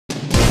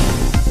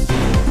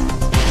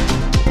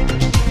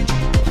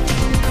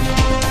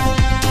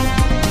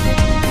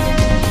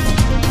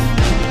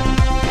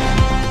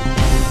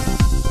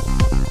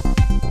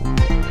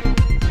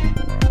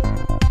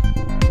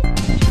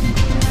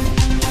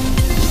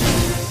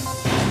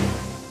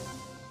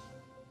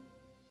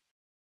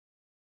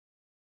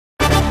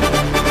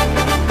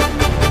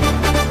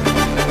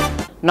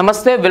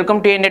నమస్తే welcome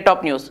to NA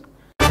top news.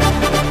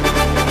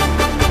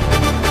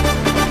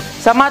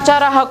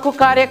 సమాచార హక్కు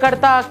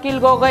కార్యకర్త అఖిల్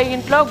గోగోయ్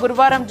ఇంట్లో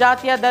గురువారం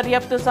జాతీయ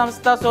దర్యాప్తు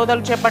సంస్థ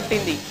సోదాలు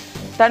చేపట్టింది.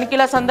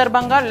 తనిఖీల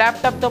సందర్భంగా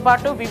ల్యాప్టాప్ తో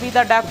పాటు వివిధ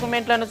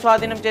డాక్యుమెంట్లను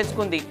స్వాధీనం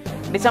చేసుకుంది.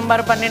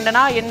 డిసెంబర్ 12న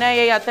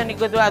NIA అతన్ని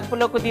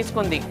అదుపులోకి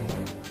తీసుకుంది.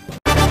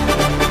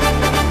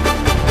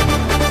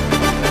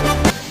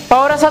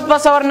 పౌరసత్వ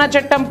సవరణ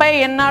చట్టంపై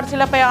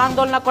NRCలపై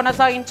ఆందోళన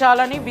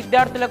కొనసాగించాలని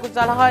విద్యార్థులకు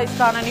సలహా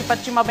ఇస్తానని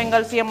పశ్చిమ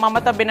బెంగాల్ సీఎం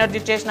మమతా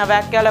బెనర్జీ చేసిన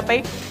వ్యాఖ్యలపై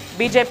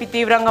బీజేపీ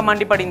తీవ్రంగా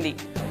మండిపడింది.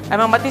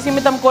 ఆమె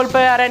మతిస్థిమితం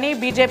కోల్పోయారని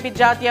బీజేపీ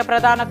జాతీయ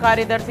ప్రధాన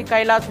కార్యదర్శి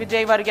కైలాస్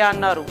విజయవర్గీయ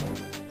అన్నారు.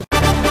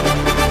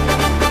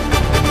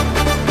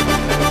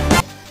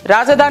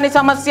 రాజధాని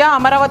సమస్య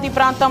అమరావతి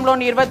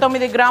ప్రాంతంలోని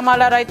 29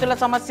 గ్రామాల రైతుల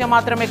సమస్య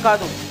మాత్రమే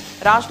కాదు,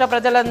 రాష్ట్ర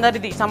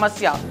ప్రజలందరిది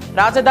సమస్య.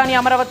 రాజధాని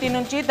అమరావతి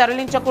నుంచి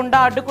తరలించకుండా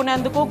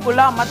అడ్డుకునేందుకు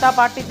కుల మత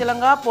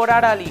పార్టీలంగా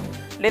పోరాడాలి,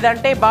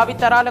 లేదంటే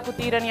భావితరాలకు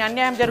తీరని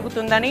అన్యాయం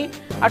జరుగుతుందని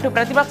అటు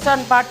ప్రతిపక్ష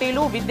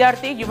పార్టీలు,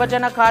 విద్యార్థి,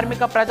 యువజన,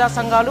 కార్మిక, ప్రజా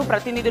సంఘాలు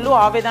ప్రతినిధులు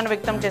ఆవేదన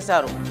వ్యక్తం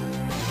చేశారు.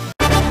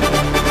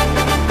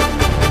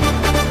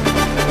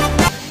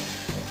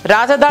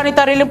 రాజధాని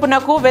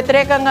తరలింపునకు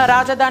వ్యతిరేకంగా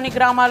రాజధాని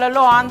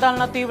గ్రామాలలో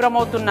ఆందోళన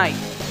తీవ్రమవుతున్నాయి.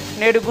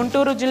 నేడు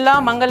గుంటూరు జిల్లా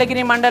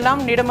మంగళగిరి మండలం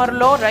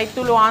నిడమరులో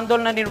రైతులు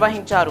ఆందోళన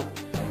నిర్వహించారు.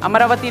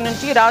 అమరావతి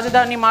నుంచి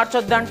రాజధాని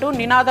మార్చొద్దంటూ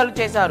నినాదాలు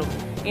చేశారు.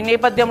 ఈ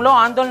నేపథ్యంలో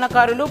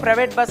ఆందోళనకారులు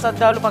ప్రైవేట్ బస్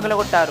అద్దాలు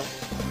పగలగొట్టారు.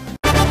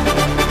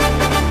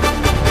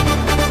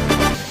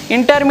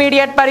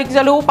 ఇంటర్మీడియట్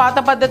పరీక్షలు పాత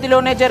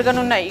పద్ధతిలోనే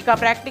జరగనున్నాయి. ఇక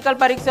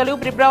ప్రాక్టికల్ పరీక్షలు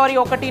ఫిబ్రవరి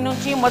 1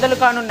 నుంచి మొదలు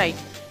కానున్నాయి.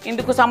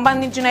 ఇందుకు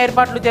సంబంధించిన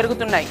ఏర్పాట్లు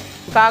జరుగుతున్నాయి.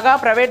 కాగా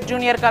ప్రైవేట్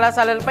జూనియర్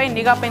కళాశాలలపై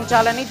నిఘా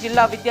పెంచాలని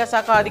జిల్లా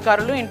విద్యాశాఖ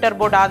అధికారులు ఇంటర్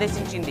బోర్డు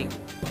ఆదేశించింది.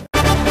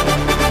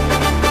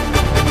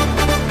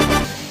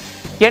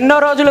 ఎన్నో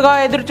రోజులుగా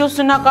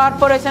ఎదురుచూస్తున్న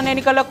కార్పొరేషన్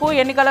ఎన్నికలకు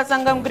ఎన్నికల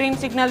సంఘం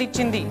గ్రీన్ సిగ్నల్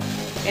ఇచ్చింది.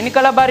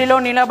 ఎన్నికల బరిలో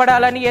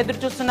నిలబడాలని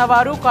ఎదురుచూస్తున్న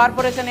వారు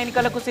కార్పొరేషన్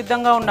ఎన్నికలకు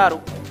సిద్ధంగా ఉన్నారు.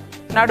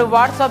 నాడు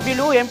వార్డు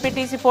సభ్యులు,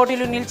 ఎంపీటీసీ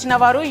పోటీలు నిలిచిన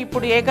వారు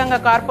ఇప్పుడు ఏకంగా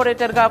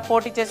కార్పొరేటర్గా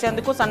పోటీ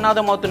చేసేందుకు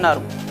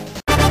సన్నద్ధమవుతున్నారు.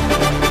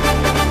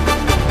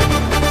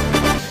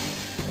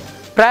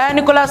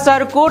 ప్రయాణికుల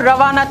సరుకు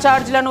రవాణా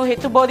ఛార్జీలను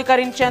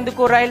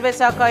హెచ్చుబోధీకరించేందుకు రైల్వే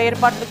శాఖ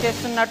ఏర్పాట్లు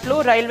చేస్తున్నట్లు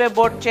railway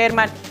board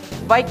chairman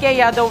YK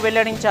Yadav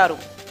వెల్లడించారు.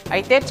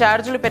 అయితే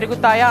ఛార్జీలు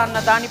పెరుగుతాయా అన్న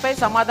దానిపై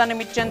సమాధానం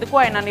ఇచ్చేందుకు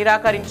ఆయన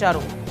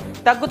నిరాకరించారు.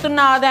 తగ్గుతున్న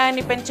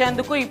ఆదాయాన్ని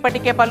పెంచేందుకు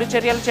ఇప్పటికే పలు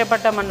చర్యలు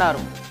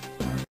చేపట్టామన్నారు.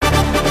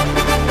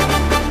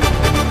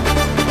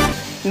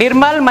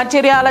 నిర్మల్,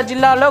 మంచిర్యాల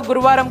జిల్లాలో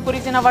గురువారం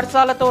కురిసిన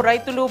వర్షాలతో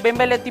రైతులు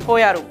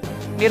బెంబేలెత్తిపోయారు.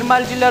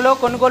 నిర్మల్ జిల్లాలో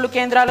కొనుగోలు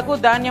కేంద్రాలకు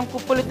ధాన్యం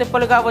కుప్పలు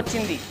తెప్పలుగా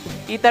వచ్చింది.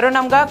 ఈ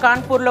తరుణంగా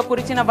కాన్పూర్లో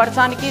కురిసిన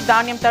వర్షానికి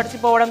ధాన్యం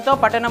తడిసిపోవడంతో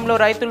పట్టణంలో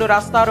రైతులు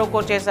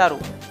రాస్తారోకో చేశారు.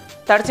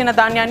 తడిసిన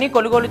ధాన్యాన్ని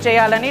కొనుగోలు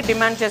చేయాలని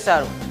డిమాండ్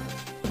చేశారు.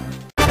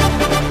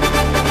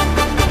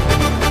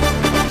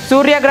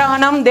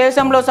 సూర్యగ్రహణం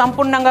దేశంలో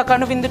సంపూర్ణంగా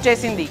కనువిందు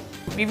చేసింది.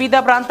 వివిధ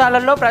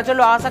ప్రాంతాలలో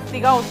ప్రజలు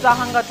ఆసక్తిగా,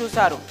 ఉత్సాహంగా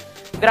చూశారు.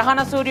 గ్రహణ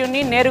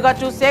సూర్యుడిని నేరుగా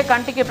చూస్తే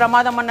కంటికి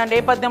ప్రమాదం అన్న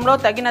నేపథ్యంలో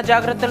తగిన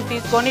జాగ్రత్తలు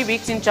తీసుకొని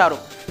వీక్షించారు.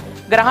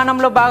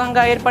 గ్రహణంలో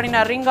భాగంగా ఏర్పడిన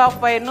రింగ్ ఆఫ్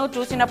ఫైర్ను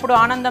చూసినప్పుడు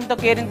ఆనందంతో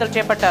కేరింతలు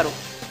చేపట్టారు.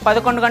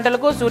 11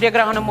 గంటలకు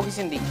సూర్యగ్రహణం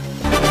ముగిసింది.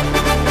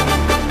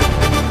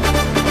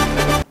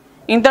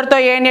 ఇంతటితో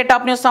NA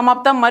టాప్ న్యూస్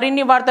సమాప్తం.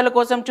 మరిన్ని వార్తల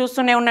కోసం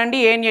చూస్తూనే ఉండండి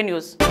NA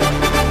న్యూస్.